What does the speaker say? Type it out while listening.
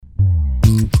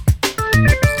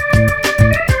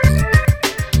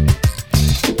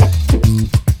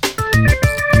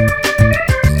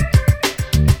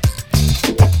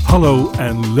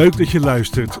Leuk dat je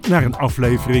luistert naar een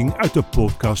aflevering uit de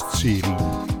podcastserie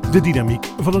De Dynamiek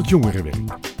van het Jongerenwerk.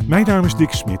 Mijn naam is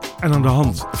Dick Smit en aan de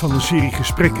hand van een serie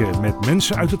gesprekken met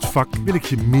mensen uit het vak wil ik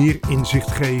je meer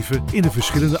inzicht geven in de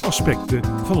verschillende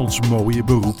aspecten van ons mooie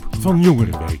beroep van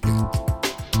jongerenwerken.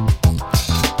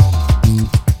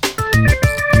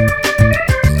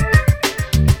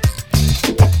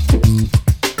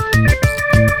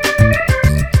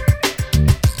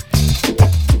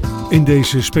 In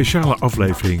deze speciale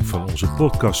aflevering van onze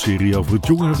podcastserie over het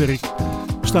jongerenwerk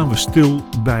staan we stil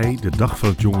bij de Dag van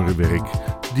het Jongerenwerk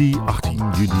die 18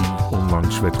 juni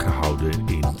onlangs werd gehouden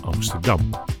in Amsterdam.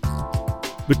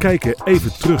 We kijken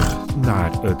even terug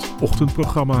naar het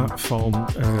ochtendprogramma van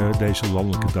deze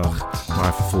landelijke dag,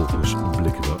 maar vervolgens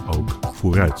blikken we ook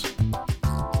vooruit.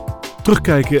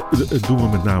 Terugkijken doen we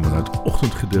met name naar het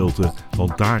ochtendgedeelte,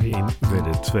 want daarin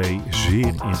werden 2 zeer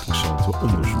interessante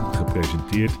onderzoeken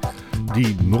gepresenteerd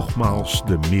die nogmaals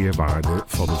de meerwaarde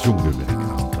van het jongerenwerk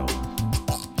aantonen.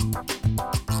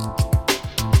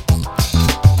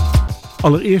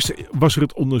 Allereerst was er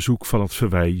het onderzoek van het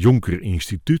Verwij Jonker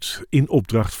Instituut in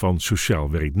opdracht van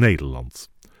Sociaal Werk Nederland,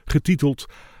 getiteld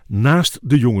Naast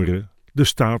de jongeren, de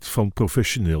staat van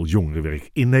professioneel jongerenwerk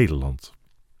in Nederland.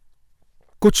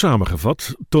 Kort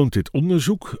samengevat toont dit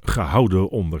onderzoek, gehouden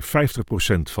onder 50%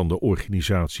 van de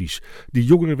organisaties die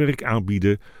jongerenwerk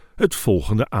aanbieden, het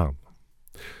volgende aan.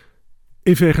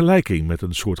 In vergelijking met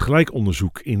een soortgelijk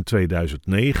onderzoek in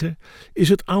 2009 is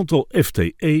het aantal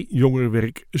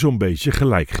FTE-jongerenwerk zo'n beetje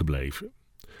gelijk gebleven.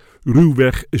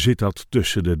 Ruwweg zit dat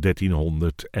tussen de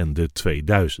 1300 en de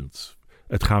 2000.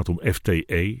 Het gaat om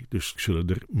FTE, dus zullen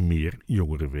er meer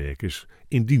jongerenwerkers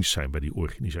in dienst zijn bij die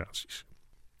organisaties.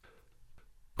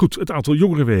 Goed, het aantal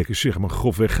jongerenwerkers is zeg maar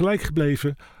grofweg gelijk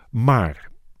gebleven, maar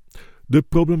de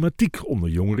problematiek onder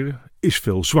jongeren is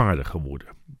veel zwaarder geworden.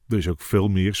 Er is ook veel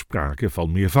meer sprake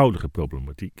van meervoudige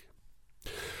problematiek.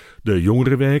 De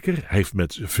jongerenwerker heeft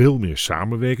met veel meer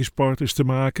samenwerkingspartners te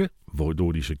maken,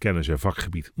 waardoor hij zijn kennis en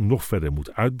vakgebied nog verder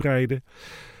moet uitbreiden.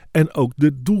 En ook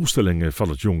de doelstellingen van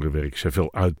het jongerenwerk zijn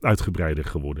veel uitgebreider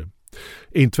geworden.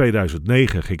 In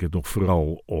 2009 ging het nog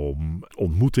vooral om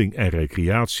ontmoeting en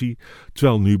recreatie,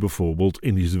 terwijl nu bijvoorbeeld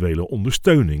individuele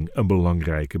ondersteuning een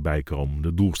belangrijke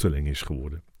bijkomende doelstelling is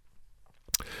geworden.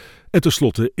 En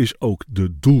tenslotte is ook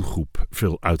de doelgroep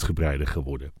veel uitgebreider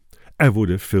geworden. Er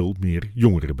worden veel meer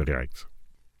jongeren bereikt.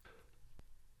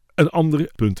 Een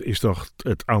ander punt is dat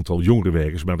het aantal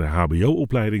jongerenwerkers bij de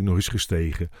hbo-opleiding nog is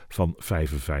gestegen van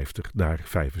 55 naar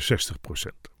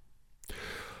 65%.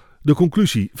 De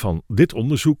conclusie van dit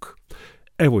onderzoek: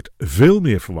 er wordt veel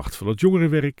meer verwacht van het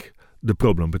jongerenwerk, de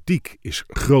problematiek is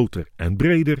groter en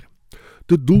breder,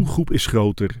 de doelgroep is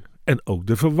groter en ook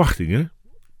de verwachtingen,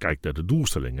 kijk naar de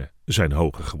doelstellingen, zijn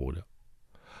hoger geworden.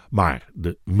 Maar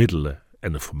de middelen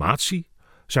en de formatie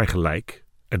zijn gelijk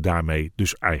en daarmee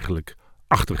dus eigenlijk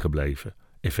achtergebleven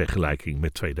in vergelijking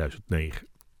met 2009.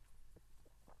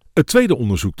 Het tweede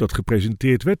onderzoek dat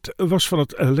gepresenteerd werd was van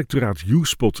het lectoraat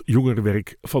YouSpot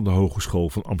jongerenwerk van de Hogeschool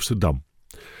van Amsterdam.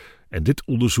 En dit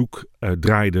onderzoek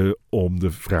draaide om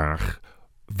de vraag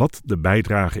wat de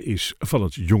bijdrage is van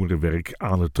het jongerenwerk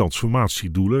aan de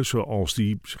transformatiedoelen zoals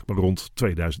die rond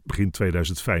begin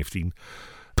 2015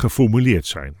 geformuleerd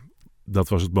zijn. Dat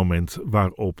was het moment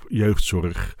waarop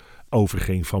jeugdzorg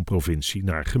overging van provincie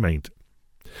naar gemeente.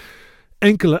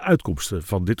 Enkele uitkomsten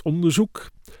van dit onderzoek.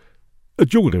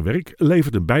 Het jongerenwerk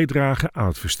levert een bijdrage aan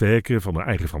het versterken van de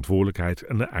eigen verantwoordelijkheid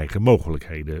en de eigen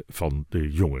mogelijkheden van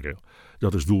de jongeren.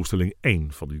 Dat is doelstelling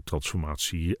 1 van die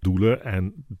transformatiedoelen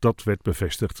en dat werd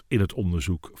bevestigd in het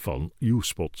onderzoek van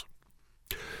YouSpot.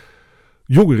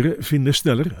 Jongeren vinden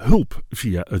sneller hulp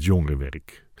via het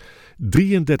jongerenwerk. 33%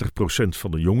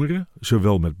 van de jongeren,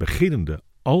 zowel met beginnende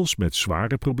als met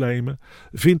zware problemen,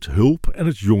 vindt hulp en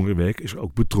het jongerenwerk is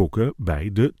ook betrokken bij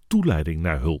de toeleiding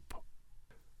naar hulp.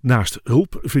 Naast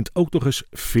hulp vindt ook nog eens 40%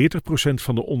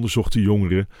 van de onderzochte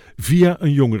jongeren via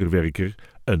een jongerenwerker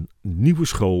een nieuwe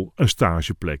school, een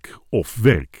stageplek of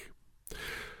werk.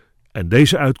 En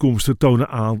deze uitkomsten tonen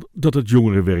aan dat het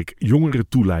jongerenwerk jongeren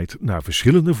toeleidt naar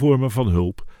verschillende vormen van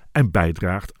hulp en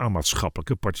bijdraagt aan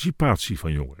maatschappelijke participatie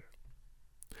van jongeren.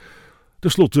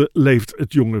 Ten slotte levert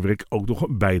het jongerenwerk ook nog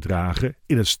een bijdrage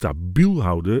in het stabiel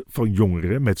houden van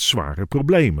jongeren met zware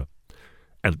problemen.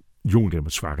 En jongeren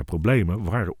met zware problemen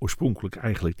waren oorspronkelijk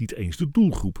eigenlijk niet eens de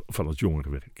doelgroep van het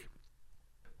jongerenwerk.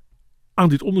 Aan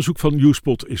dit onderzoek van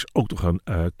YouSpot is ook nog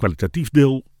een kwalitatief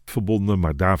deel verbonden,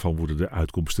 maar daarvan worden de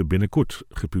uitkomsten binnenkort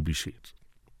gepubliceerd.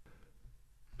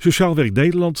 Sociaal Werk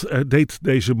Nederland deed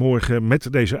deze morgen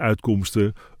met deze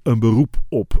uitkomsten een beroep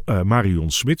op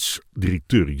Marion Smits,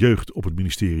 directeur jeugd op het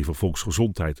ministerie van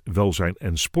Volksgezondheid, Welzijn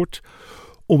en Sport,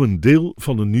 om een deel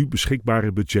van de nu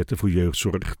beschikbare budgetten voor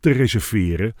jeugdzorg te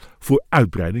reserveren voor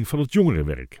uitbreiding van het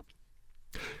jongerenwerk.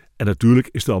 En natuurlijk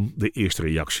is dan de eerste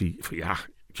reactie van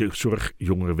jeugdzorg,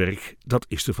 jongerenwerk, dat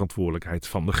is de verantwoordelijkheid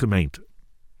van de gemeente.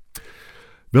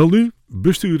 Welnu,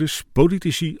 bestuurders,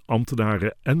 politici,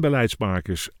 ambtenaren en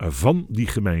beleidsmakers van die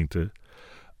gemeente,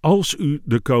 als u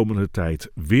de komende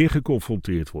tijd weer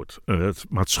geconfronteerd wordt met het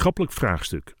maatschappelijk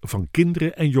vraagstuk van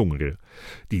kinderen en jongeren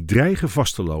die dreigen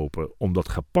vast te lopen omdat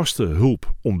gepaste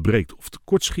hulp ontbreekt of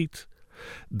tekortschiet,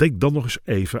 denk dan nog eens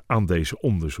even aan deze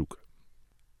onderzoeken.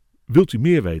 Wilt u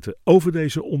meer weten over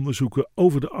deze onderzoeken,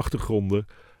 over de achtergronden?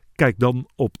 Kijk dan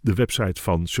op de website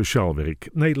van Sociaal Werk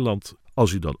Nederland.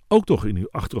 Als u dan ook nog in uw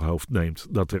achterhoofd neemt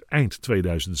dat er eind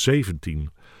 2017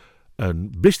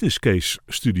 een business case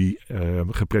studie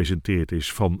gepresenteerd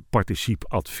is van Participe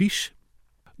Advies,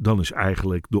 dan is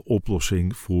eigenlijk de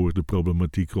oplossing voor de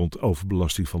problematiek rond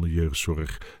overbelasting van de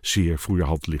jeugdzorg zeer voor je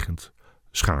hand liggend.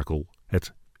 Schakel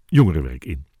het jongerenwerk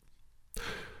in.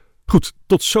 Goed,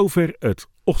 tot zover het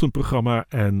ochtendprogramma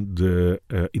en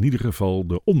in ieder geval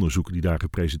de onderzoeken die daar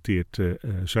gepresenteerd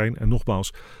zijn. En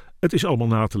nogmaals, het is allemaal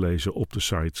na te lezen op de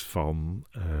site van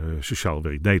Sociaal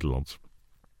Werk Nederland.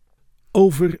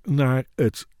 Over naar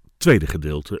het tweede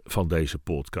gedeelte van deze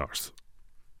podcast.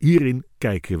 Hierin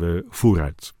kijken we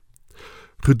vooruit.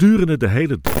 Gedurende de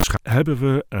hele dag hebben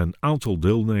we een aantal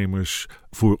deelnemers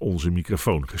voor onze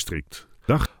microfoon gestrikt.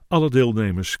 Alle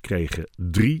deelnemers kregen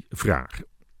 3 vragen.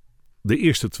 De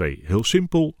eerste 2 heel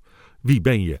simpel. Wie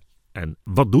ben je en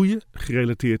wat doe je?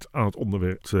 Gerelateerd aan het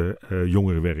onderwerp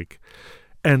jongerenwerk.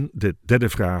 En de derde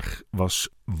vraag was: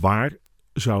 waar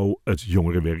zou het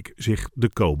jongerenwerk zich de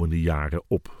komende jaren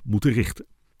op moeten richten?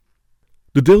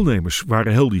 De deelnemers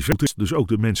waren heel divers, dus ook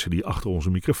de mensen die achter onze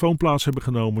microfoon plaats hebben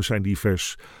genomen zijn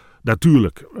divers.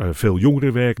 Natuurlijk veel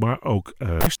jongerenwerk, maar ook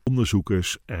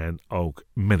onderzoekers en ook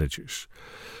managers.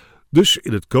 Dus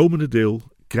in het komende deel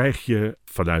krijg je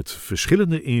vanuit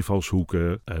verschillende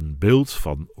invalshoeken een beeld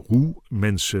van hoe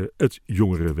mensen het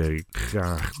jongerenwerk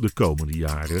graag de komende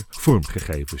jaren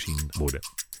vormgegeven zien worden.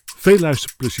 Veel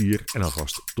luisterplezier en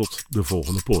alvast tot de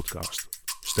volgende podcast.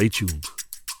 Stay tuned.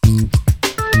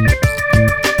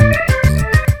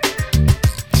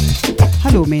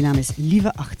 Hallo, mijn naam is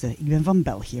Lieve Achte. Ik ben van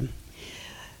België.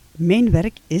 Mijn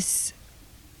werk is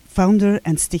founder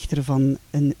en stichter van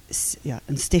een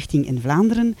stichting in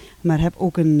Vlaanderen, maar heb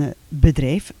ook een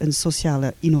bedrijf, een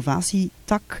sociale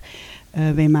innovatietak.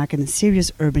 Wij maken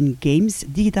serious urban games,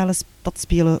 digitale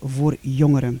stadspelen voor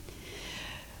jongeren.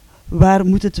 Waar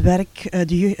moet het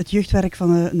jeugdwerk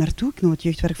van naartoe? Het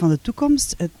jeugdwerk van de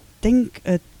toekomst. Ik denk,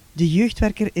 de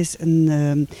jeugdwerker is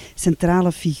een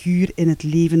centrale figuur in het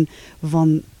leven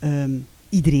van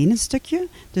iedereen een stukje.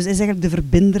 Dus hij is eigenlijk de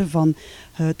verbinder van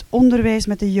het onderwijs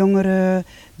met de jongeren,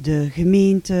 de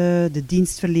gemeente, de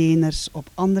dienstverleners op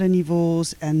andere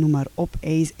niveaus en noem maar op.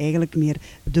 Hij is eigenlijk meer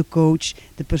de coach,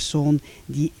 de persoon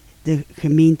die de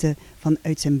gemeente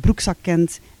vanuit zijn broekzak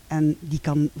kent en die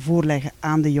kan voorleggen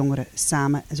aan de jongeren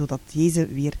samen, zodat deze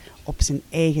weer op zijn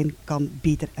eigen kan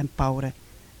beter empoweren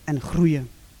en groeien.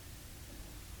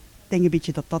 Ik denk een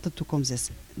beetje dat dat de toekomst is.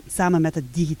 Samen met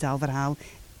het digitaal verhaal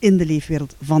in de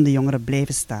leefwereld van de jongeren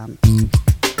blijven staan.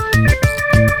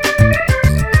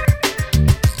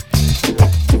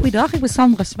 Goeiedag, ik ben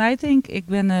Sandra Smijtink. Ik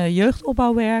ben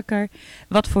jeugdopbouwwerker.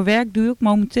 Wat voor werk doe ik?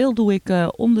 Momenteel doe ik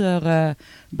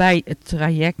bij het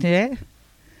traject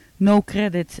No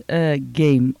Credit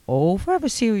Game Over.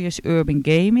 Serious Urban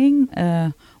Gaming.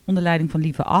 Onder leiding van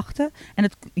Lieve Achte. En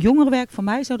het jongerenwerk van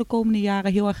mij zou de komende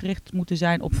jaren heel erg gericht moeten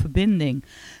zijn op verbinding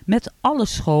met alle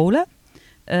scholen.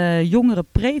 Jongeren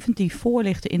preventief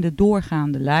voorlichten in de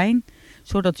doorgaande lijn.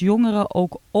 Zodat jongeren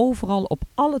ook overal op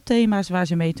alle thema's waar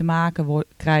ze mee te maken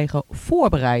krijgen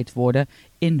voorbereid worden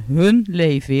in hun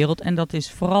leefwereld. En dat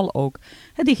is vooral ook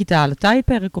het digitale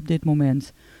tijdperk op dit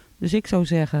moment. Dus ik zou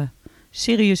zeggen,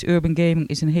 serious urban gaming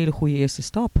is een hele goede eerste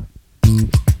stap.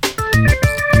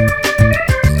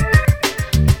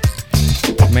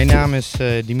 Mijn naam is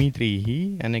Dimitri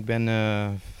Hi en ik ben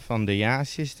van de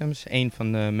Ja-systems, een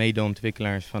van de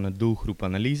medeontwikkelaars van het doelgroep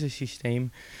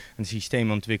analysesysteem. Een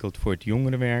systeem ontwikkeld voor het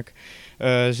jongerenwerk.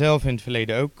 Zelf in het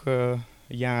verleden ook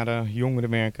jaren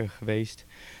jongerenwerker geweest.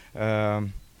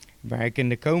 Waar ik in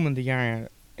de komende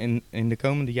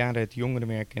jaren het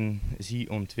jongerenwerk in zie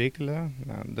ontwikkelen.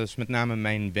 Nou, dat is met name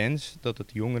mijn wens dat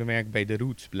het jongerenwerk bij de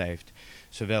roots blijft.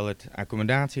 Zowel het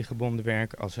accommodatiegebonden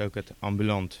werk als ook het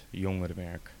ambulant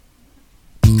jongerenwerk.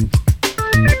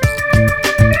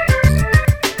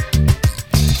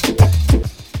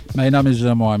 Mijn naam is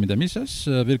Mohamed Amisses,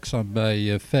 werkzaam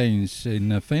bij Tevens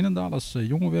in Veenendaal als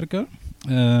jongerenwerker.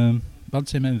 Wat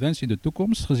zijn mijn wensen in de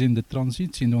toekomst, gezien de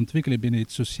transitie en de ontwikkeling binnen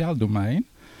het sociaal domein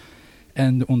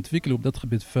en de ontwikkeling op dat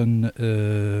gebied van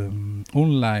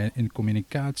online en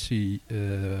communicatie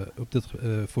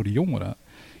voor de jongeren.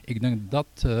 Ik denk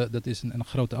dat is een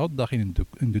grote uitdaging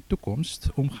in de toekomst.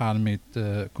 Omgaan met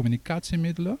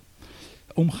communicatiemiddelen.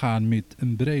 Omgaan met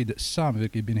een brede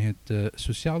samenwerking binnen het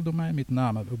sociaal domein. Met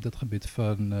name op dat gebied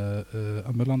van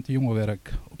ambulante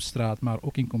jongerenwerk op straat. Maar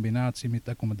ook in combinatie met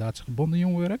accommodatiegebonden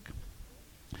jongerenwerk.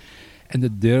 En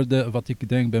de derde, wat ik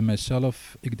denk bij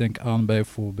mezelf. Ik denk aan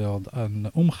bijvoorbeeld aan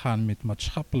omgaan met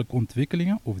maatschappelijke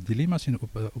ontwikkelingen. Of dilemma's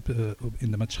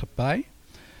in de maatschappij.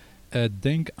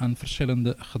 Denk aan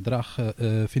verschillende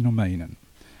gedragsfenomenen.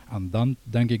 En dan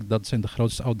denk ik dat zijn de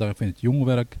grootste uitdagingen van het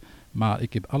jongerenwerk. Maar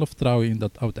ik heb alle vertrouwen in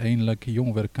dat uiteindelijk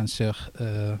jongerenwerk kan zich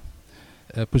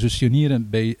positioneren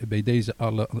bij deze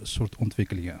alle soort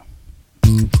ontwikkelingen.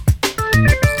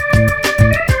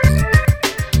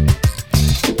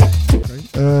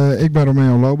 Ik ben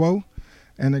Romeo Lobo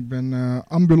en ik ben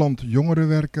ambulant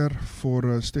jongerenwerker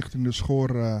voor Stichting De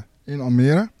Schoor in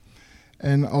Almere.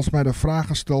 En als mij de vraag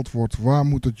gesteld wordt, waar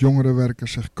moet het jongerenwerken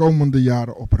zich komende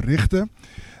jaren op richten?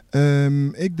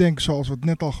 Ik denk, zoals we het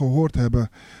net al gehoord hebben,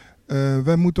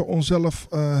 wij moeten onszelf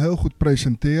heel goed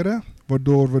presenteren.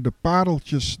 Waardoor we de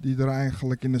pareltjes die er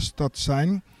eigenlijk in de stad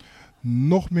zijn,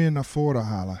 nog meer naar voren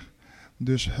halen.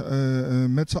 Dus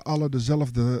met z'n allen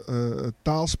dezelfde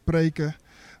taal spreken,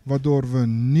 waardoor we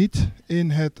niet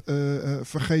in het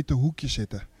vergeten hoekje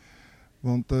zitten.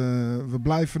 Want we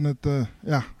blijven het,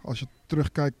 als je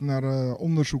terugkijkt naar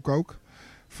onderzoek ook,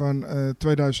 van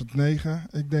 2009.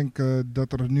 Ik denk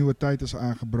dat er een nieuwe tijd is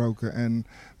aangebroken en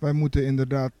wij moeten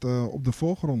inderdaad op de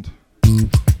voorgrond.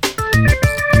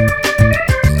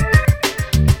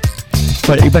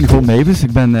 Ik ben Tevens,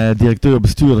 ik ben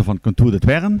directeur-bestuurder van kantoor Het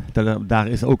Werden. Daar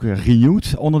is ook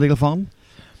Renewed onderdeel van.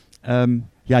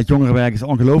 Het jongerenwerk is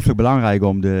ongelooflijk belangrijk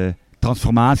om de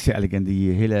transformatie eigenlijk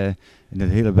in het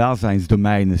hele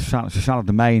welzijnsdomein, het sociale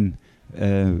domein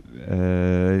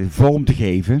vorm te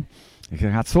geven.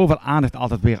 Er gaat zoveel aandacht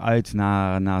altijd weer uit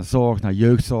naar zorg, naar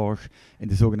jeugdzorg in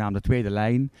de zogenaamde tweede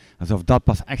lijn. Alsof dat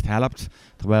pas echt helpt.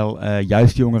 Terwijl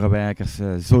juist jongerenwerkers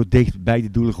zo dicht bij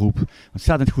de doelgroep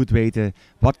ontzettend goed weten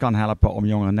wat kan helpen om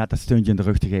jongeren net dat steuntje in de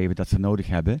rug te geven dat ze nodig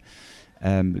hebben.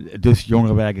 Dus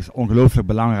jongerenwerk is ongelooflijk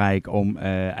belangrijk om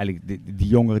eigenlijk die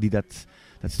jongeren die dat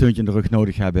steuntje in de rug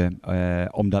nodig hebben,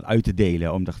 om dat uit te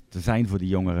delen. Om er te zijn voor die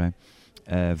jongeren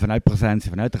vanuit presentie,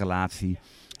 vanuit de relatie.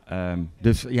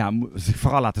 Dus ja, zich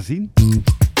vooral laten zien.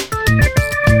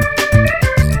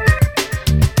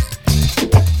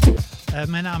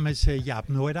 Mijn naam is Jaap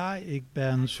Noorda. Ik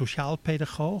ben sociaal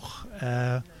pedagoog.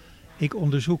 Ik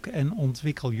onderzoek en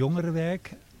ontwikkel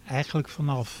jongerenwerk eigenlijk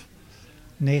vanaf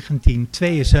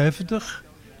 1972.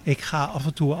 Ik ga af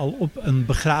en toe al op een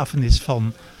begrafenis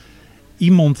van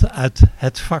iemand uit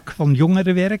het vak van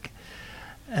jongerenwerk.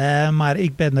 Maar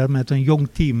ik ben er met een jong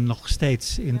team nog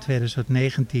steeds in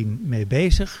 2019 mee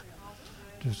bezig.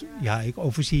 Dus ja, ik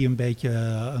overzie een beetje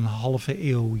een halve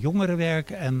eeuw jongerenwerk.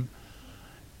 En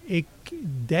ik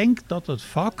denk dat het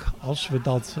vak, als we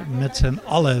dat met z'n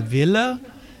allen willen,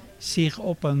 zich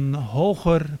op een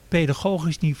hoger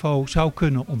pedagogisch niveau zou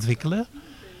kunnen ontwikkelen.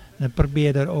 En ik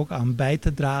probeer er ook aan bij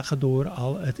te dragen door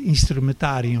al het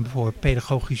instrumentarium voor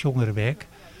pedagogisch jongerenwerk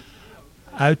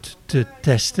uit te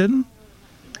testen.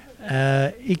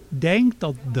 Ik denk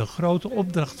dat de grote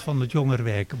opdracht van het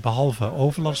jongerenwerk, behalve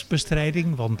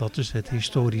overlastbestrijding, want dat is het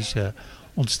historische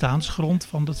ontstaansgrond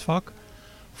van het vak,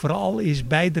 vooral is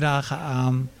bijdragen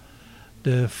aan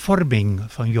de vorming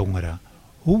van jongeren.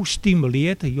 Hoe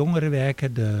stimuleert de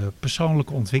jongerenwerker de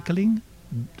persoonlijke ontwikkeling,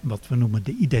 wat we noemen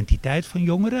de identiteit van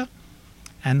jongeren,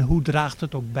 en hoe draagt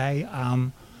het ook bij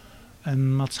aan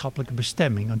een maatschappelijke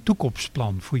bestemming, een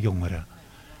toekomstplan voor jongeren.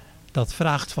 Dat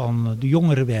vraagt van de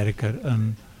jongerenwerker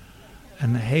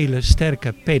een hele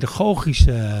sterke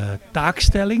pedagogische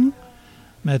taakstelling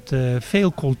met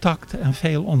veel contact en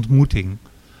veel ontmoeting.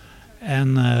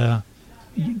 En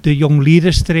de Young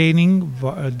Leaders training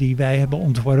die wij hebben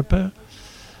ontworpen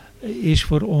is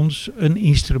voor ons een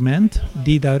instrument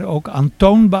die daar ook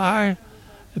aantoonbaar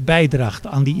bijdraagt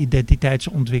aan die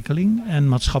identiteitsontwikkeling en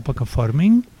maatschappelijke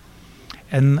vorming.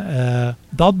 En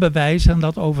dat bewijzen en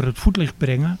dat over het voetlicht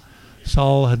brengen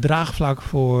zal het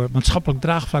maatschappelijk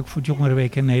draagvlak voor het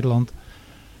jongerenwerk in Nederland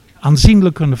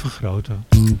aanzienlijk kunnen vergroten.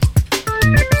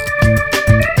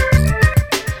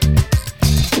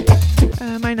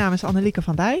 Mijn naam naam is Landelijke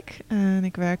van Dijk en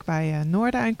ik werk bij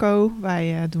Noorda & Co.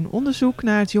 Wij doen onderzoek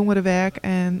naar het jongerenwerk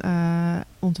en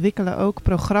ontwikkelen ook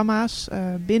programma's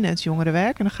binnen het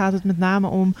jongerenwerk. En dan gaat het met name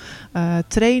om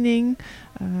training,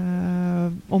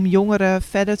 om jongeren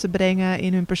verder te brengen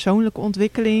in hun persoonlijke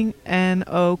ontwikkeling en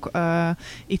ook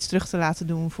iets terug te laten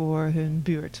doen voor hun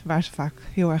buurt, waar ze vaak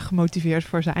heel erg gemotiveerd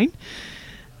voor zijn.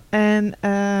 En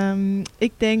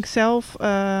ik denk zelf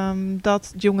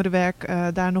dat het jongerenwerk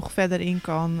daar nog verder in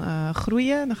kan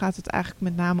groeien. Dan gaat het eigenlijk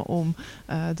met name om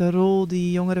de rol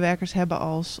die jongerenwerkers hebben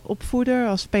als opvoeder,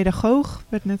 als pedagoog,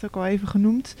 werd net ook al even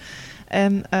genoemd.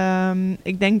 En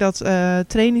ik denk dat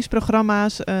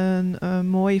trainingsprogramma's een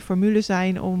mooie formule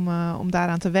zijn om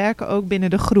daaraan te werken, ook binnen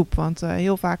de groep. Want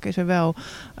heel vaak is er wel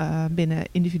binnen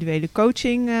individuele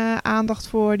coaching aandacht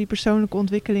voor die persoonlijke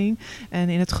ontwikkeling. En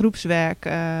in het groepswerk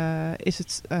is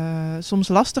het soms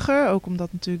lastiger, ook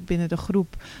omdat natuurlijk binnen de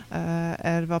groep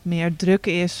er wat meer druk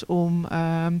is om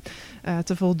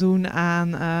te voldoen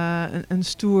aan een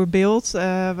stoer beeld,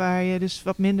 waar je dus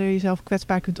wat minder jezelf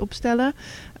kwetsbaar kunt opstellen.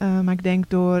 Maar ik denk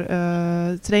door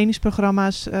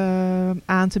trainingsprogramma's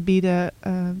aan te bieden,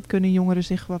 kunnen jongeren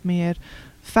zich wat meer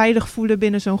veilig voelen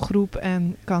binnen zo'n groep.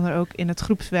 En kan er ook in het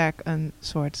groepswerk een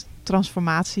soort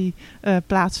transformatie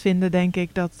plaatsvinden, denk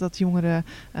ik. Dat jongeren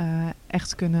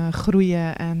echt kunnen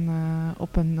groeien en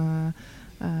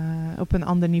op een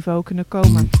ander niveau kunnen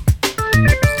komen.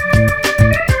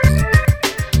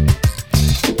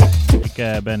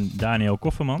 Ik ben Daniel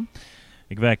Kofferman.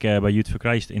 Ik werk bij Youth for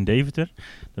Christ in Deventer.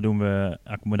 Daar doen we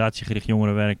accommodatiegericht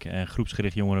jongerenwerk,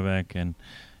 groepsgericht jongerenwerk en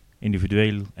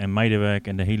individueel en meidenwerk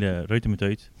en de hele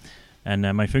reutemeteut.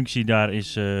 En mijn functie daar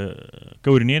is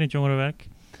coördinerend jongerenwerk.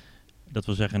 Dat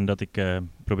wil zeggen dat ik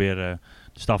probeer de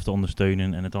staf te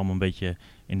ondersteunen en het allemaal een beetje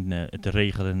te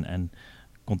regelen en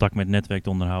contact met het netwerk te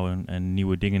onderhouden en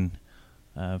nieuwe dingen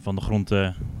van de grond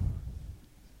te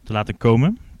laten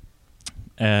komen.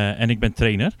 En ik ben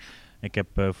trainer. Ik heb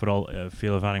vooral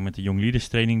veel ervaring met de Young Leaders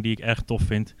training die ik erg tof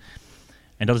vind.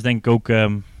 En dat is denk ik ook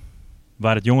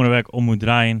waar het jongerenwerk om moet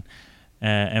draaien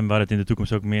en waar het in de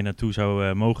toekomst ook meer naartoe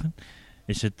zou mogen.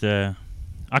 Is het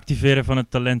activeren van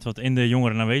het talent wat in de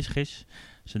jongeren aanwezig is.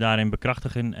 Ze daarin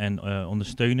bekrachtigen en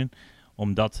ondersteunen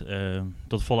om dat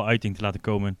tot volle uiting te laten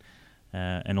komen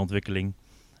en ontwikkeling.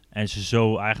 En ze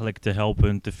zo eigenlijk te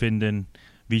helpen te vinden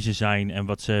wie ze zijn en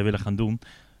wat ze willen gaan doen.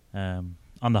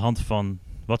 Aan de hand van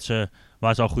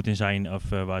waar ze al goed in zijn of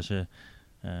waar ze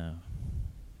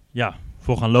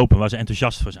voor gaan lopen, waar ze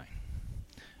enthousiast voor zijn.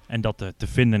 En dat te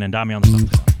vinden en daarmee aan de slag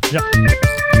te gaan. Ja.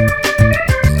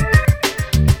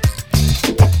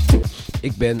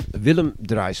 Ik ben Willem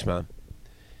Draaisma.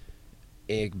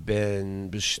 Ik ben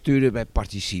bestuurder bij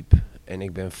Participe en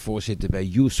ik ben voorzitter bij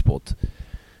YouthSpot.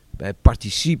 Bij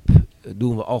Participe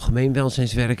doen we algemeen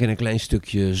welzijnswerk en een klein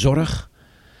stukje zorg.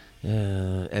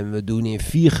 En we doen in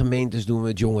 4 gemeentes doen we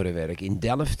het jongerenwerk. In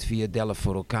Delft via Delft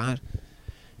voor elkaar.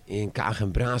 In Kaag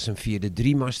en Braassem via de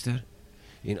Driemaster.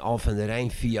 In Alphen aan de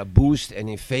Rijn via Boost. En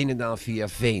in Veenendaal via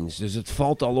Veens. Dus het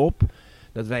valt al op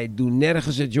dat wij doen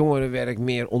nergens het jongerenwerk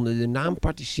meer onder de naam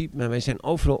Participe. Maar wij zijn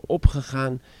overal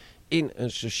opgegaan in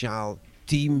een sociaal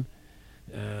team.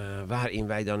 Waarin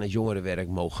wij dan het jongerenwerk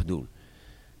mogen doen.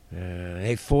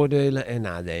 Heeft voordelen en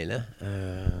nadelen.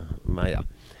 Maar ja.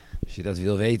 Als je dat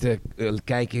wil weten,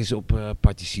 kijk eens op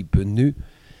participe.nu.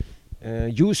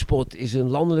 YouthSpot is een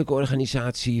landelijke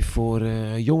organisatie voor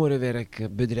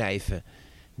jongerenwerkbedrijven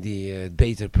die het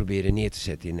beter proberen neer te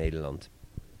zetten in Nederland.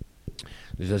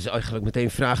 Dus dat is eigenlijk meteen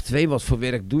vraag 2. Wat voor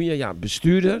werk doe je? Ja,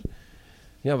 bestuurder.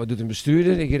 Ja, wat doet een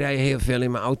bestuurder? Ik rij heel veel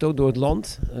in mijn auto door het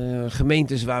land.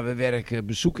 Gemeentes waar we werken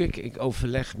bezoek ik. Ik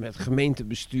overleg met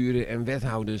gemeentebesturen en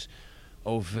wethouders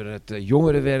over het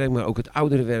jongerenwerk, maar ook het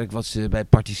ouderenwerk wat ze bij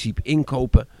Participe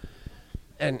inkopen.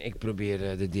 En ik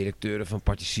probeer de directeuren van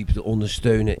Participe te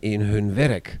ondersteunen in hun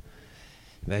werk.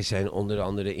 Wij zijn onder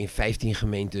andere in 15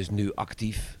 gemeentes nu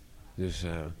actief. Dus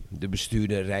de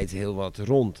bestuurder rijdt heel wat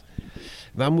rond.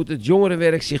 Waar moet het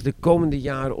jongerenwerk zich de komende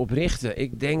jaren op richten?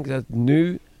 Ik denk dat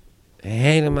nu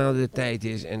helemaal de tijd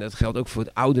is, en dat geldt ook voor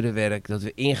het ouderenwerk, dat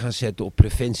we in gaan zetten op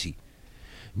preventie.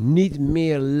 Niet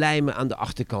meer lijmen aan de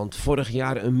achterkant. Vorig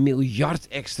jaar 1 miljard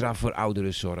extra voor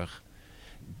ouderenzorg.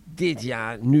 Dit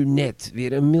jaar nu net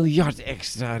weer 1 miljard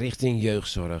extra richting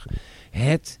jeugdzorg.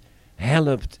 Het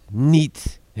helpt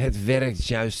niet. Het werkt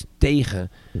juist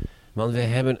tegen. Want we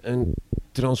hebben een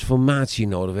transformatie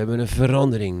nodig. We hebben een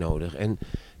verandering nodig. En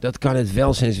dat kan het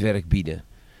welzijnswerk bieden.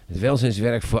 Het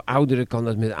welzijnswerk voor ouderen kan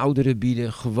dat met ouderen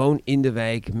bieden. Gewoon in de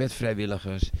wijk met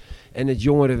vrijwilligers. En het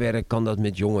jongerenwerk kan dat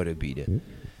met jongeren bieden.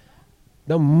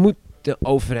 Dan moet de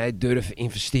overheid durven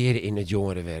investeren in het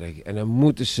jongerenwerk. En dan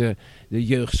moeten ze de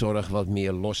jeugdzorg wat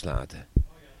meer loslaten.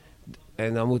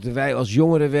 En dan moeten wij als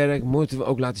jongerenwerk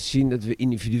ook laten zien dat we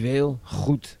individueel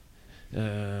goed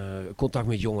contact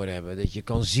met jongeren hebben. Dat je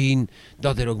kan zien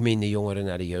dat er ook minder jongeren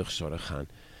naar de jeugdzorg gaan.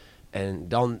 En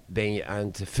dan ben je aan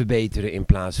het verbeteren in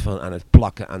plaats van aan het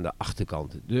plakken aan de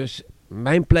achterkant. Dus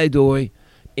mijn pleidooi,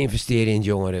 investeren in het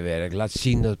jongerenwerk. Laat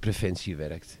zien dat preventie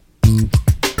werkt.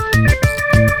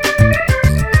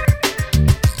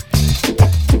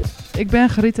 Ik ben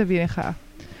Gerita Wieringa.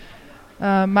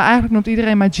 Maar eigenlijk noemt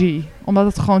iedereen mij G, omdat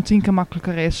het gewoon 10 keer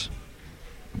makkelijker is.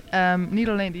 Niet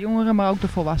alleen de jongeren, maar ook de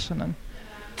volwassenen.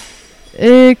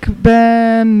 Ik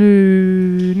ben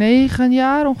nu 9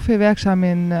 jaar ongeveer werkzaam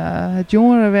in het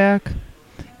jongerenwerk.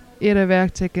 Eerder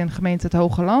werkte ik in gemeente Het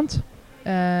Hoge Land.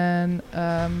 En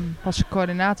was ik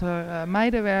coördinator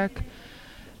meidenwerk.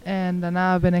 En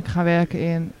daarna ben ik gaan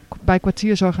werken bij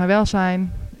kwartierzorg en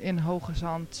welzijn in Hoge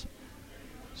Zand,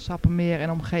 Sappemeer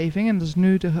en omgeving. En dat is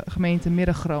nu de gemeente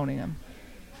Midden-Groningen.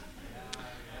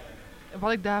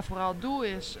 Wat ik daar vooral doe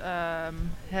is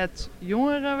het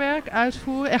jongerenwerk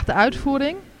uitvoeren, echt de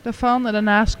uitvoering daarvan. En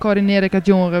daarnaast coördineer ik het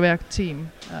jongerenwerkteam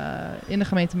in de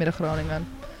gemeente Midden-Groningen.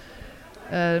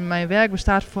 Mijn werk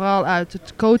bestaat vooral uit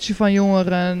het coachen van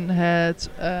jongeren, het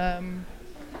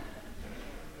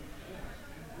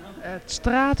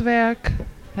straatwerk,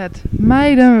 het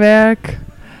meidenwerk.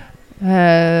 We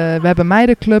hebben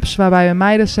meidenclubs waarbij we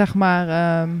meiden zeg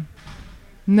maar...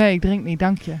 nee, ik drink niet,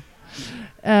 dank je.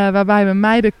 Waarbij we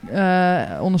meiden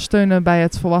ondersteunen bij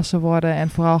het volwassen worden en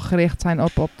vooral gericht zijn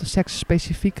op de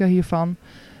seksspecifieke hiervan.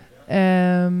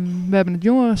 We hebben het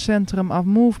jongerencentrum Af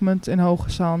Movement in Hoge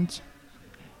Zand.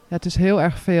 Ja, het is heel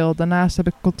erg veel. Daarnaast heb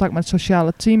ik contact met het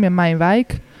sociale team in mijn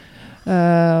wijk.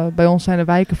 Bij ons zijn de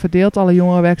wijken verdeeld. Alle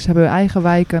jongerenwerkers hebben hun eigen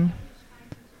wijken.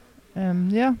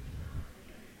 Ja.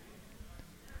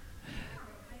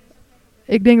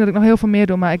 Ik denk dat ik nog heel veel meer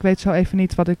doe, maar ik weet zo even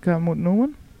niet wat ik moet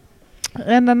noemen.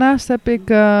 En daarnaast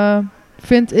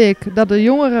vind ik dat het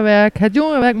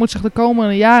jongerenwerk moet zich de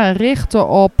komende jaren richten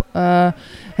op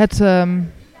het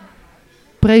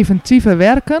preventieve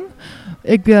werken.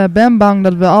 Ik ben bang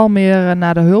dat we al meer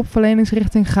naar de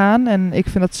hulpverleningsrichting gaan en ik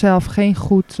vind dat zelf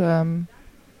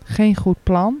geen goed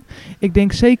plan. Ik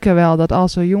denk zeker wel dat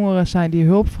als er jongeren zijn die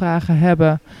hulpvragen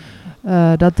hebben,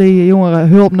 dat die jongeren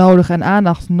hulp nodig en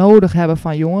aandacht nodig hebben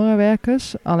van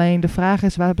jongerenwerkers. Alleen de vraag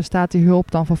is, waar bestaat die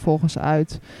hulp dan vervolgens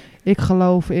uit? Ik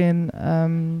geloof in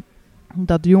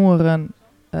dat jongeren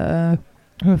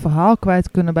hun verhaal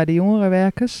kwijt kunnen bij de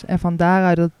jongerenwerkers. En van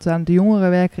daaruit dat het aan de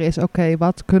jongerenwerker is, oké,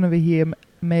 wat kunnen we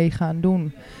hiermee gaan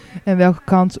doen? En welke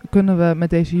kant kunnen we met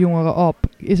deze jongeren op?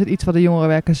 Is het iets wat de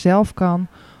jongerenwerker zelf kan?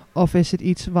 Of is het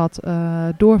iets wat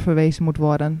doorverwezen moet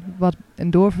worden? En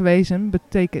doorverwezen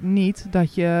betekent niet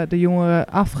dat je de jongeren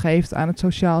afgeeft aan het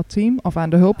sociaal team of aan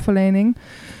de hulpverlening.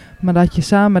 Maar dat je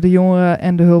samen met de jongeren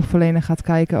en de hulpverlener gaat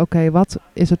kijken, oké, wat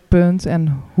is het punt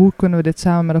en hoe kunnen we dit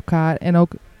samen met elkaar en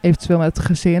ook eventueel met het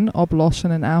gezin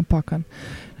oplossen en aanpakken.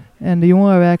 En de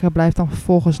jongerenwerker blijft dan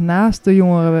vervolgens naast de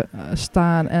jongeren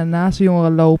staan en naast de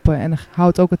jongeren lopen en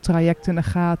houdt ook het traject in de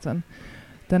gaten.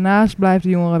 Daarnaast blijft de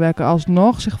jongerenwerker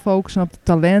alsnog zich focussen op de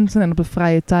talenten en op de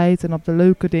vrije tijd en op de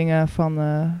leuke dingen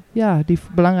die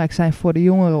belangrijk zijn voor de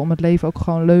jongeren om het leven ook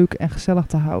gewoon leuk en gezellig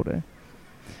te houden.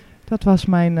 Dat was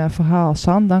mijn verhaal.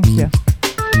 San, dank je.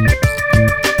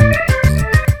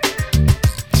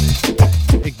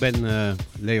 Ik ben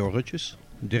Leo Rutjes,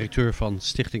 directeur van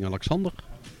Stichting Alexander.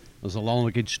 Dat is een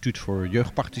landelijk instituut voor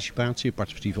jeugdparticipatie en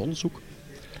participatief onderzoek.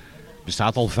 Het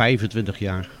bestaat al 25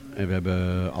 jaar. En we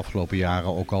hebben afgelopen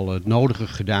jaren ook al het nodige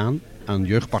gedaan aan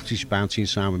jeugdparticipatie in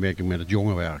samenwerking met het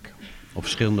jongerenwerk. Op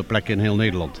verschillende plekken in heel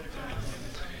Nederland.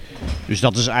 Dus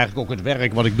dat is eigenlijk ook het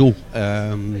werk wat ik doe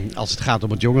als het gaat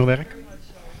om het jongerenwerk.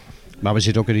 Maar we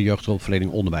zitten ook in de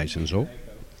jeugdhulpverlening, onderwijs en zo.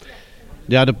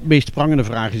 Ja, de meest prangende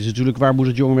vraag is natuurlijk, waar moet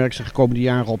het jongerenwerk zich de komende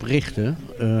jaren op richten?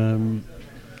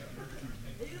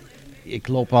 Ik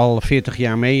loop al 40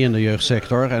 jaar mee in de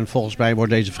jeugdsector en volgens mij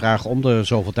wordt deze vraag om de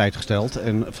zoveel tijd gesteld.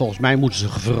 En volgens mij moeten ze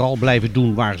vooral blijven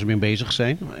doen waar ze mee bezig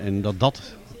zijn. En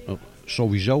dat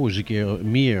sowieso eens een keer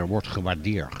meer wordt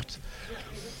gewaardeerd.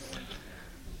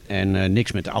 En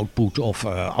niks met output of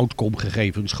outcome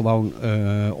gegevens, gewoon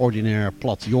ordinair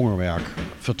plat jongerenwerk.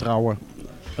 Vertrouwen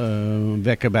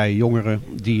wekken bij jongeren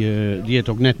die het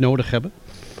ook net nodig hebben.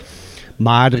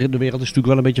 Maar de wereld is natuurlijk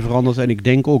wel een beetje veranderd en ik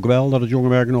denk ook wel dat het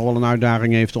jongerenwerk nog wel een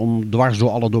uitdaging heeft om dwars door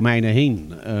alle domeinen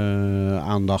heen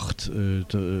aandacht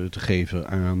te geven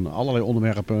aan allerlei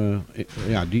onderwerpen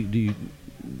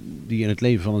die in het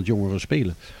leven van het jongeren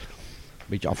spelen. Een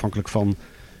beetje afhankelijk van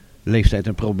leeftijd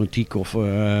en problematiek of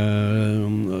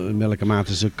in welke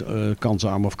mate ze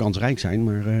kansarm of kansrijk zijn.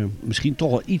 Maar misschien toch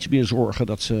wel iets meer zorgen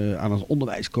dat ze aan het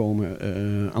onderwijs komen,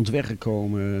 aan het werk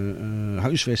komen,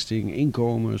 huisvesting,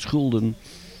 inkomen, schulden.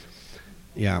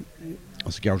 Ja,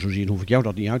 als ik jou zo zie, dan hoef ik jou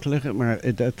dat niet uit te leggen. Maar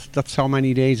dat zou mijn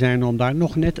idee zijn om daar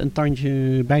nog net een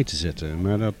tandje bij te zetten.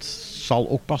 Maar dat zal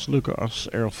ook pas lukken als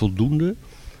er voldoende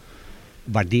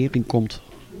waardering komt,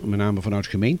 met name vanuit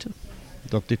gemeente.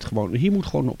 Dat hier moet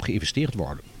gewoon op geïnvesteerd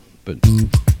worden. Punt.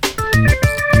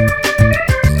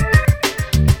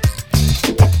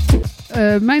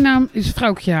 Mijn naam is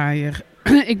Vrouwtje Haaier.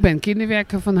 Ik ben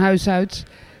kinderwerker van huis uit.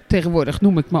 Tegenwoordig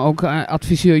noem ik me ook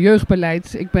adviseur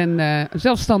jeugdbeleid. Ik ben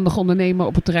zelfstandig ondernemer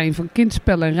op het terrein van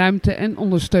kindspel en ruimte en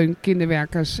ondersteun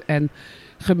kinderwerkers en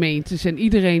gemeentes en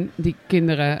iedereen die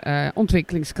kinderen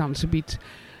ontwikkelingskansen biedt.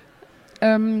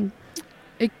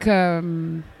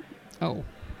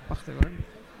 Wacht even hoor.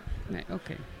 Nee,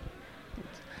 oké.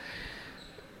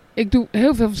 Ik doe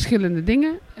heel veel verschillende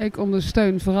dingen. Ik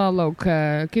ondersteun vooral ook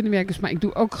kinderwerkers, maar ik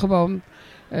doe ook gewoon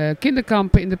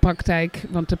kinderkampen in de praktijk.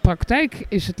 Want de praktijk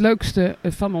is het leukste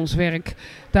van ons werk.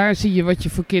 Daar zie je wat je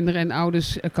voor kinderen en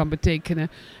ouders kan betekenen.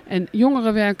 En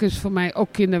jongerenwerk is voor mij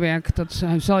ook kinderwerk. Dat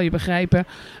zal je begrijpen.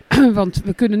 Want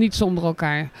we kunnen niet zonder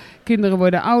elkaar. Kinderen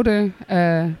worden ouder,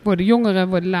 worden jongeren,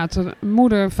 worden later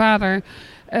moeder, vader.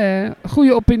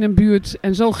 Groeien op in een buurt.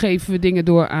 En zo geven we dingen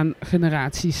door aan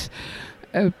generaties.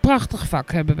 Prachtig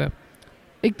vak hebben we.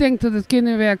 Ik denk dat het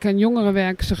kinderwerk en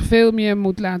jongerenwerk zich veel meer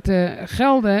moet laten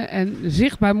gelden en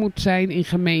zichtbaar moet zijn in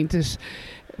gemeentes.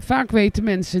 Vaak weten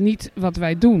mensen niet wat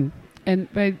wij doen. En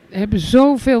wij hebben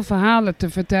zoveel verhalen te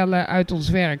vertellen uit ons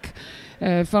werk.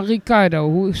 Van Ricardo,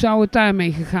 hoe zou het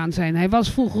daarmee gegaan zijn? Hij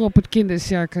was vroeger op het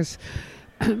kindercircus.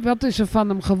 Wat is er van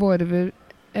hem geworden?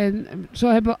 En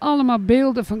zo hebben we allemaal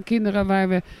beelden van kinderen waar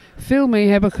we veel mee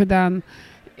hebben gedaan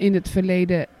in het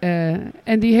verleden.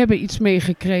 En die hebben iets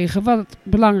meegekregen wat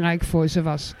belangrijk voor ze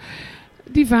was.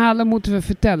 Die verhalen moeten we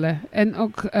vertellen. En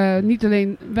ook niet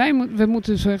alleen we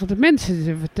moeten zorgen dat mensen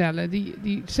ze vertellen.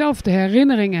 Die zelf de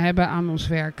herinneringen hebben aan ons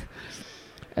werk.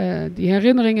 Die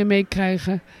herinneringen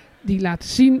meekrijgen. Die laten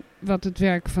zien wat het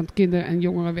werk van het kinder- en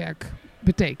jongerenwerk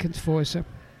betekent voor ze.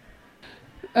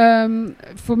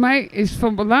 Voor mij is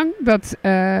van belang dat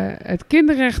het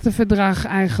kinderrechtenverdrag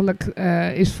eigenlijk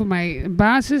is voor mij een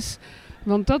basis.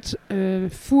 Want dat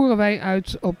voeren wij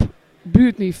uit op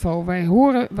buurtniveau. Wij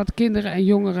horen wat kinderen en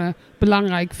jongeren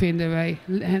belangrijk vinden. Wij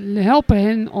helpen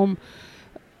hen om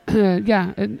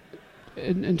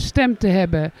een stem te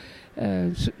hebben.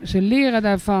 Ze leren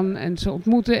daarvan en ze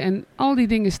ontmoeten. En al die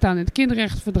dingen staan in het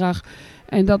kinderrechtenverdrag.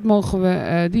 En dat mogen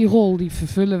we, die rol die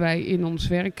vervullen wij in ons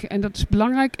werk. En dat is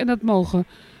belangrijk en dat mogen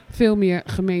veel meer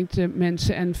gemeenten,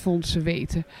 mensen en fondsen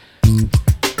weten.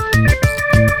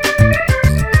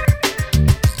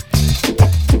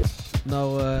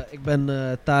 Nou, ik ben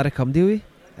Tarek Hamdiwi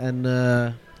en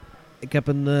ik heb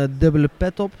een dubbele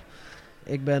pet op.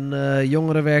 Ik ben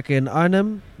jongerenwerker in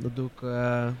Arnhem. Dat doe ik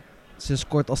sinds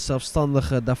kort als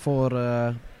zelfstandige. Daarvoor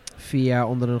 4 jaar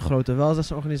onder een grote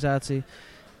welzijnsorganisatie.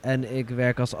 En ik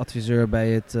werk als adviseur bij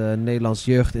het Nederlands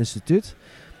Jeugdinstituut.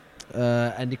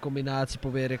 En in die combinatie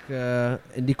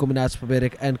probeer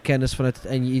ik en kennis vanuit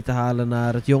het NJI te halen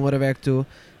naar het jongerenwerk toe.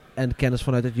 En kennis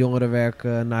vanuit het jongerenwerk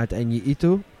naar het NJI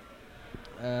toe.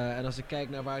 En als ik kijk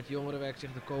naar waar het jongerenwerk zich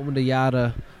de komende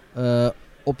jaren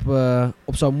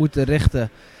op zou moeten richten,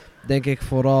 denk ik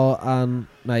vooral aan,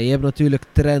 je hebt natuurlijk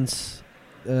trends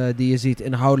die je ziet,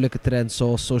 inhoudelijke trends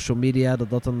zoals social media,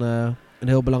 dat een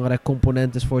heel belangrijk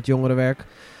component is voor het jongerenwerk.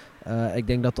 Ik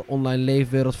denk dat de online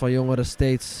leefwereld van jongeren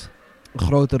steeds een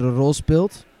grotere rol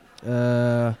speelt.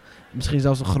 Misschien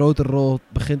zelfs een grotere rol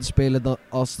begint te spelen dan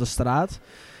als de straat.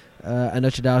 En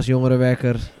dat je daar als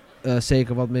jongerenwerker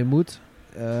zeker wat mee moet.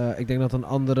 Ik denk dat een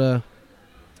andere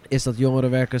is dat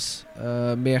jongerenwerkers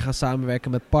meer gaan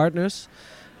samenwerken met partners.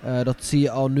 Dat zie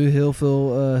je al nu heel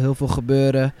veel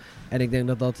gebeuren. En ik denk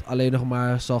dat dat alleen nog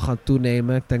maar zal gaan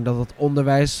toenemen. Ik denk dat het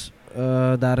onderwijs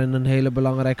daarin een hele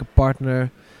belangrijke partner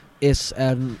is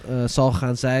en zal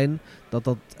gaan zijn.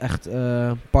 Dat echt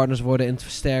partners worden in het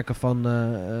versterken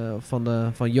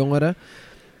van jongeren.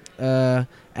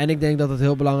 En ik denk dat het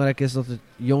heel belangrijk is dat het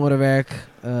jongerenwerk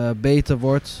beter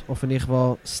wordt, of in ieder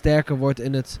geval sterker wordt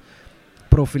in het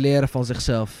profileren van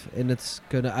zichzelf. In het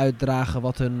kunnen uitdragen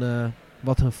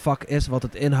wat hun vak is, wat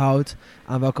het inhoudt,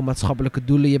 aan welke maatschappelijke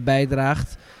doelen je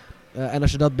bijdraagt. En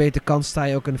als je dat beter kan, sta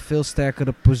je ook in een veel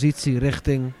sterkere positie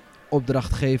richting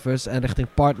opdrachtgevers en richting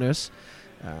partners.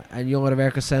 En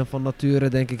jongerenwerkers zijn van nature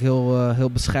denk ik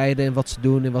heel bescheiden in wat ze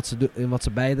doen, in wat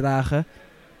ze bijdragen.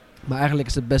 Maar eigenlijk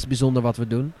is het best bijzonder wat we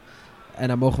doen. En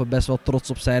daar mogen we best wel trots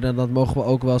op zijn. En dat mogen we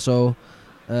ook wel zo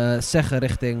zeggen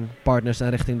richting partners en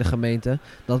richting de gemeente.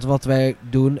 Dat wat wij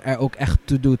doen er ook echt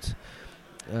toe doet.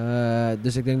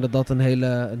 Dus ik denk dat dat een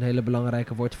hele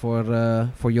belangrijke wordt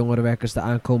voor jongerenwerkers de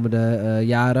aankomende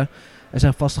jaren. Er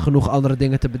zijn vast genoeg andere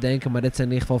dingen te bedenken, maar dit zijn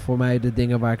in ieder geval voor mij de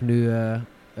dingen waar ik nu,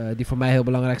 die voor mij heel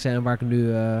belangrijk zijn en waar ik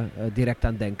nu direct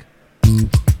aan denk.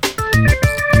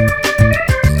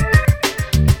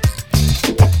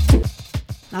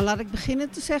 Nou, laat ik beginnen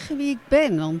te zeggen wie ik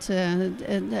ben, want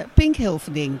Pink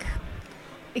Hilverdink.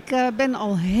 Ik ben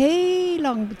al heel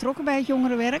lang betrokken bij het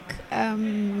jongerenwerk.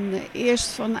 Eerst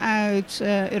vanuit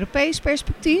Europees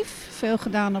perspectief. Veel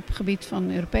gedaan op het gebied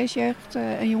van Europees jeugd-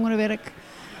 en jongerenwerk.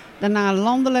 Daarna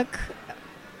landelijk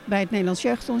bij het Nederlands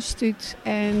Jeugdinstituut.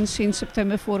 En sinds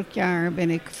september vorig jaar ben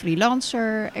ik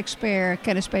freelancer, expert,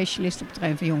 kennisspecialist op het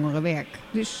terrein van jongerenwerk.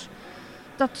 Dus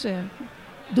dat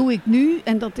doe ik nu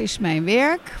en dat is mijn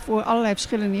werk voor allerlei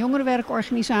verschillende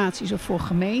jongerenwerkorganisaties of voor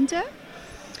gemeenten.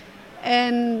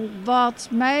 En wat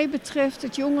mij betreft,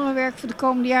 het jongerenwerk voor de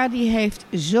komende jaren, die heeft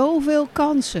zoveel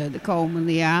kansen de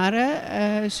komende jaren.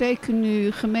 Zeker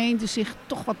nu gemeenten zich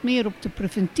toch wat meer op de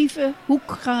preventieve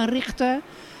hoek gaan richten.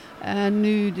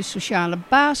 Nu de sociale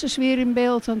basis weer in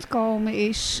beeld aan het komen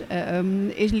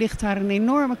ligt daar een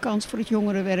enorme kans voor het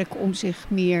jongerenwerk om zich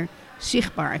meer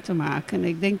zichtbaar te maken. En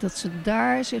ik denk dat ze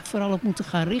daar zich vooral op moeten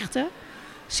gaan richten.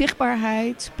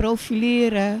 Zichtbaarheid,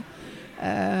 profileren,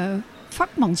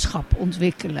 vakmanschap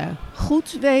ontwikkelen.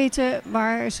 Goed weten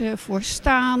waar ze voor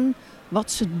staan,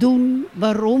 wat ze doen,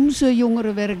 waarom ze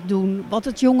jongerenwerk doen, wat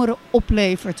het jongeren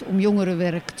oplevert om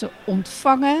jongerenwerk te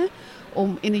ontvangen,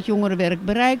 om in het jongerenwerk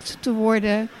bereikt te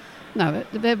worden. Nou,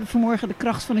 we hebben vanmorgen de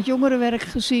kracht van het jongerenwerk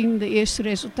gezien, de eerste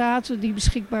resultaten die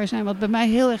beschikbaar zijn. Wat bij mij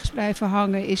heel erg is blijven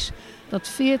hangen is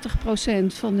dat 40%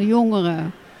 van de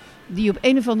jongeren die op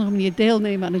een of andere manier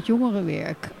deelnemen aan het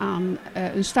jongerenwerk, aan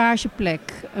een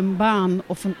stageplek, een baan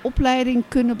of een opleiding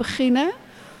kunnen beginnen,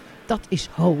 dat is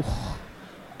hoog.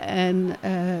 En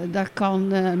daar kan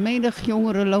menig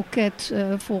jongerenloket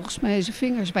volgens mij zijn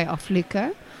vingers bij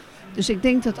aflikken. Dus ik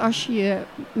denk dat als je je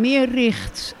meer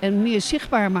richt en meer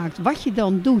zichtbaar maakt wat je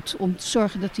dan doet om te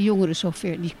zorgen dat de jongeren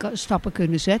zover die stappen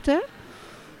kunnen zetten,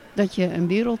 dat je een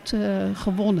wereld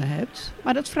gewonnen hebt.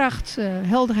 Maar dat vraagt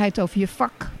helderheid over je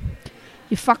vak.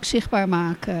 Je vak zichtbaar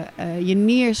maken, je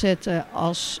neerzetten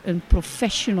als een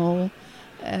professional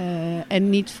en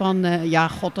niet van, ja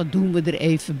god, dat doen we er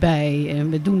even bij en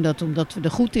we doen dat omdat we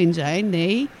er goed in zijn.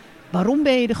 Nee, waarom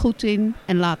ben je er goed in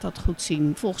en laat dat goed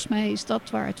zien. Volgens mij is dat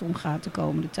waar het om gaat de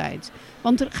komende tijd.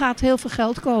 Want er gaat heel veel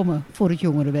geld komen voor het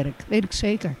jongerenwerk, weet ik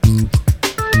zeker.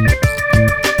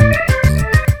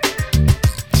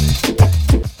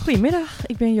 Goedemiddag,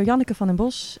 ik ben Janneke van den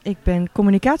Bos. Ik ben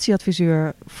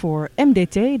communicatieadviseur voor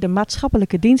MDT, de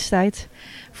maatschappelijke diensttijd,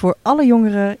 voor alle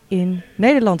jongeren in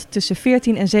Nederland tussen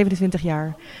 14 en 27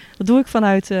 jaar. Dat doe ik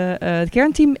vanuit het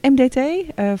kernteam MDT,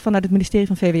 vanuit het ministerie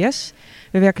van VWS.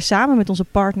 We werken samen met onze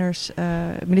partners,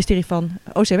 het ministerie van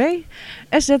OCW,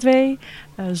 SZW,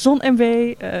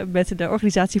 ZonMW, met de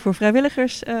organisatie voor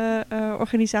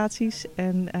vrijwilligersorganisaties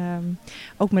en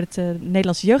ook met het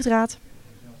Nederlandse Jeugdraad.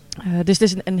 Dus het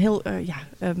is een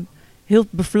heel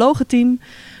bevlogen team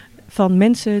van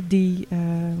mensen die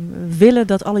willen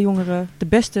dat alle jongeren de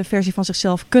beste versie van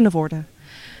zichzelf kunnen worden.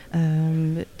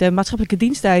 De maatschappelijke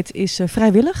diensttijd is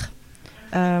vrijwillig.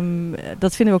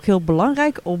 Dat vinden we ook heel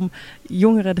belangrijk om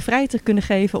jongeren de vrijheid te kunnen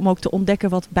geven om ook te ontdekken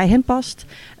wat bij hen past.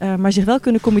 Maar zich wel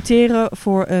kunnen committeren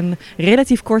voor een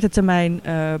relatief korte termijn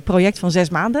project van 6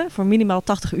 maanden voor minimaal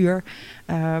 80 uur.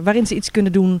 Waarin ze iets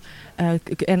kunnen doen en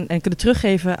kunnen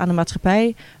teruggeven aan de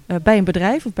maatschappij bij een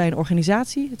bedrijf of bij een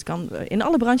organisatie. Het kan in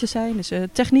alle branches zijn, dus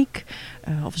techniek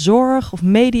of zorg of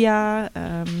media.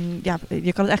 Je kan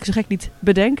het eigenlijk zo gek niet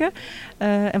bedenken.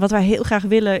 En wat wij heel graag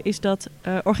willen is dat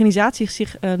organisaties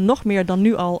zich nog meer dan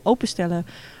nu al openstellen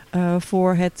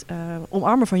voor het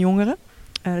omarmen van jongeren.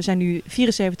 Er zijn nu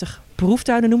 74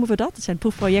 proeftuinen, noemen we dat. Dat zijn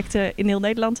proefprojecten in heel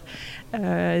Nederland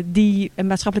die een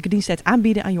maatschappelijke diensttijd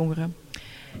aanbieden aan jongeren.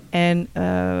 En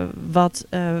wat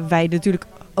wij natuurlijk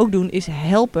ook doen is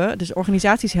helpen, dus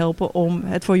organisaties helpen om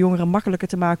het voor jongeren makkelijker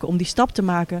te maken om die stap te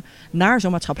maken naar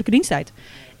zo'n maatschappelijke diensttijd.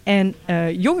 En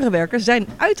jongerenwerkers zijn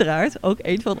uiteraard ook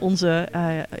een van onze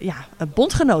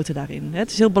bondgenoten daarin.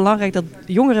 Het is heel belangrijk dat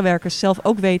jongerenwerkers zelf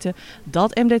ook weten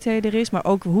dat MDT er is, maar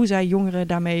ook hoe zij jongeren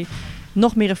daarmee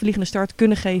nog meer een vliegende start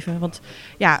kunnen geven. Want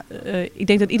ik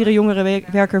denk dat iedere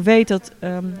jongerenwerker weet dat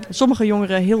sommige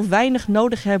jongeren heel weinig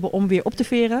nodig hebben om weer op te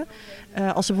veren.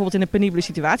 Als ze bijvoorbeeld in een penibele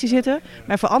situatie zitten.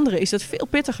 Maar voor anderen is dat veel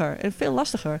pittiger en veel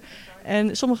lastiger.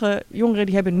 En sommige jongeren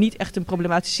die hebben niet echt een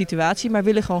problematische situatie, maar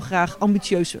willen gewoon graag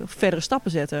ambitieuze verdere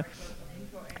stappen zetten.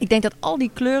 Ik denk dat al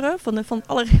die kleuren van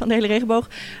de hele regenboog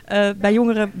bij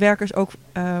jongerenwerkers ook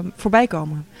voorbij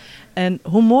komen. En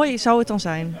hoe mooi zou het dan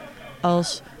zijn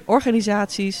als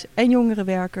organisaties en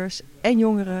jongerenwerkers en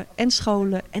jongeren en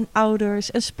scholen en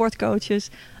ouders en sportcoaches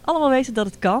allemaal weten dat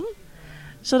het kan.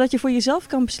 Zodat je voor jezelf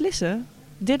kan beslissen,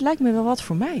 dit lijkt me wel wat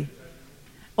voor mij.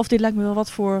 Of dit lijkt me wel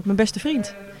wat voor mijn beste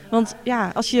vriend. Want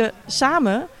ja, als je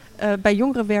samen bij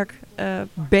jongerenwerk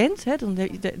bent,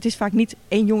 het is vaak niet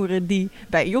één jongere die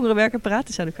bij een jongerenwerker praat,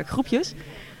 het zijn ook vaak groepjes.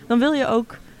 Dan wil je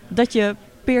ook dat je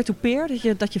peer-to-peer,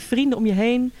 dat je vrienden om je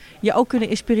heen je ook kunnen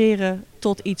inspireren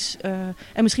tot iets.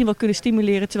 En misschien wel kunnen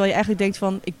stimuleren, terwijl je eigenlijk denkt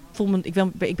van, ik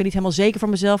ben niet helemaal zeker van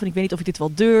mezelf en ik weet niet of ik dit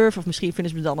wel durf. Of misschien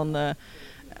vinden ze me dan een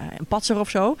patser of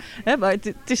zo. Maar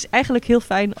het is eigenlijk heel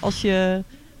fijn als je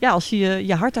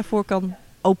je hart daarvoor kan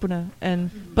openen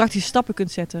en praktische stappen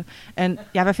kunt zetten. En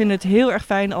ja, wij vinden het heel erg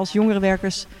fijn als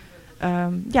jongerenwerkers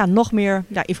nog meer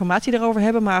informatie daarover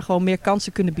hebben, maar gewoon meer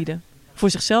kansen kunnen bieden. Voor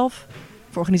zichzelf,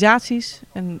 voor organisaties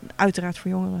en uiteraard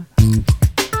voor jongeren.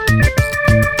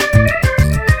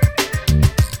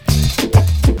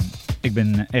 Ik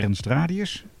ben Ernst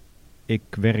Radius. Ik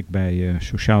werk bij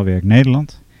Sociaal Werk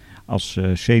Nederland als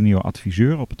senior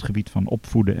adviseur op het gebied van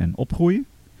opvoeden en opgroeien.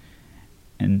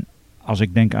 En als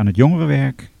ik denk aan het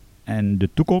jongerenwerk en de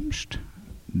toekomst,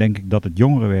 denk ik dat het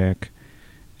jongerenwerk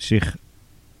zich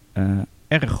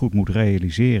erg goed moet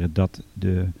realiseren dat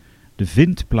de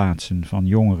vindplaatsen van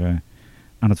jongeren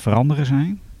aan het veranderen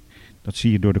zijn. Dat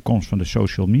zie je door de komst van de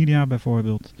social media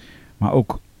bijvoorbeeld. Maar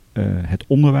ook het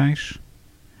onderwijs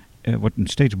wordt een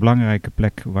steeds belangrijke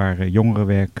plek waar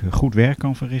jongerenwerk goed werk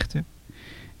kan verrichten.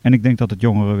 En ik denk dat het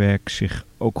jongerenwerk zich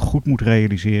ook goed moet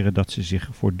realiseren dat ze zich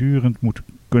voortdurend moeten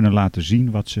kunnen laten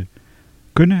zien wat ze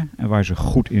kunnen en waar ze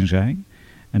goed in zijn.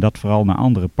 En dat vooral naar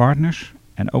andere partners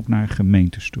en ook naar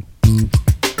gemeentes toe.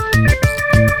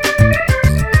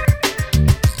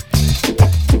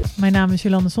 Mijn naam is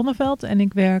Jolande Zonneveld en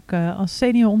ik werk als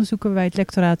senior onderzoeker bij het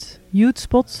lectoraat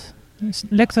Youthspot.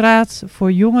 Lectoraat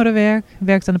voor jongerenwerk,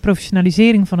 werkt aan de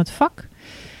professionalisering van het vak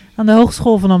aan de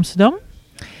Hogeschool van Amsterdam.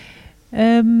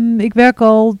 Ik werk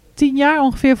al 10 jaar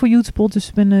ongeveer voor Youthspot, dus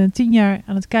ik ben 10 jaar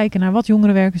aan het kijken naar wat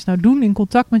jongerenwerkers nou doen in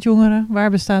contact met jongeren. Waar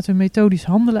bestaat hun methodisch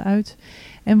handelen uit?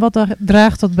 En wat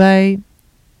draagt dat bij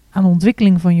aan de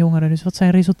ontwikkeling van jongeren? Dus wat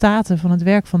zijn resultaten van het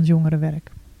werk van het jongerenwerk?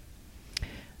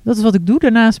 Dat is wat ik doe.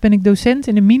 Daarnaast ben ik docent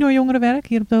in de minor jongerenwerk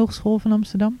hier op de Hogeschool van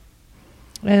Amsterdam.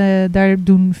 Daar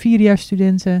doen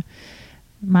 4-jaars-studenten,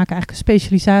 maken eigenlijk een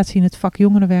specialisatie in het vak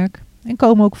jongerenwerk. En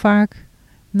komen ook vaak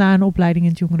na een opleiding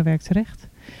in het jongerenwerk terecht.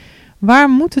 Waar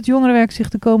moet het jongerenwerk zich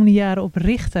de komende jaren op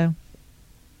richten?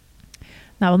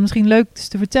 Nou, wat misschien leuk is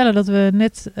te vertellen, dat we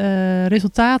net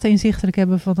resultaten inzichtelijk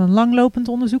hebben van een langlopend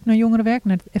onderzoek naar jongerenwerk,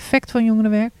 naar het effect van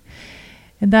jongerenwerk.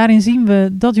 En daarin zien we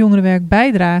dat jongerenwerk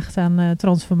bijdraagt aan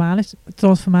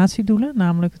transformatiedoelen,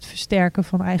 namelijk het versterken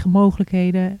van eigen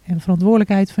mogelijkheden en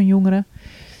verantwoordelijkheid van jongeren.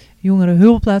 Jongeren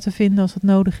hulp laten vinden als dat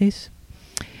nodig is.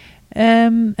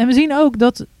 En we zien ook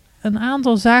dat een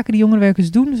aantal zaken die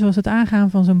jongerenwerkers doen, zoals het aangaan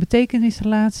van zo'n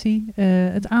betekenisrelatie,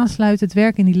 het aansluiten, het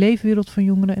werken in die leefwereld van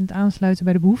jongeren en het aansluiten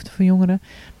bij de behoeften van jongeren,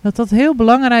 dat heel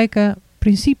belangrijke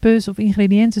principes of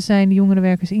ingrediënten zijn die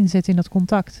jongerenwerkers inzetten in dat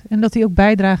contact. En dat die ook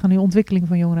bijdragen aan de ontwikkeling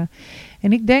van jongeren.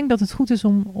 En ik denk dat het goed is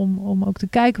om ook te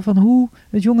kijken van hoe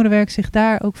het jongerenwerk zich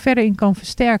daar ook verder in kan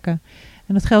versterken.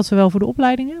 En dat geldt zowel voor de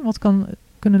opleidingen. Wat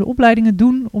kunnen de opleidingen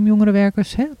doen om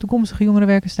jongerenwerkers, toekomstige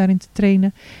jongerenwerkers daarin te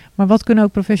trainen. Maar wat kunnen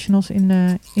ook professionals in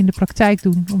de praktijk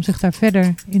doen om zich daar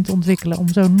verder in te ontwikkelen. Om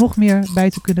zo nog meer bij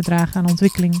te kunnen dragen aan de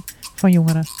ontwikkeling van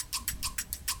jongeren.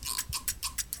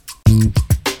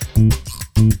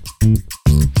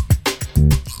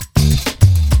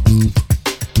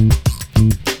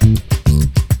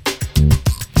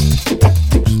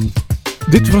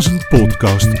 Dit was een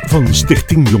podcast van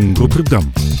Stichting Jong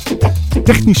Rotterdam.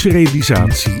 Technische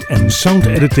realisatie en sound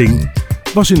editing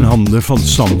was in handen van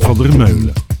Sam van der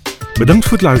Meulen. Bedankt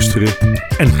voor het luisteren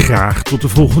en graag tot de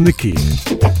volgende keer.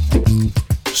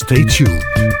 Stay tuned.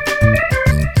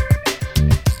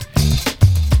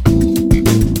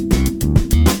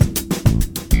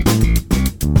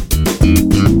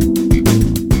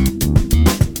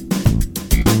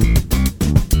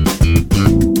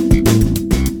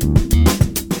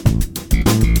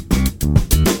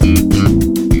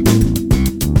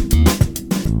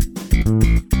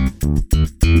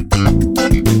 Thank you.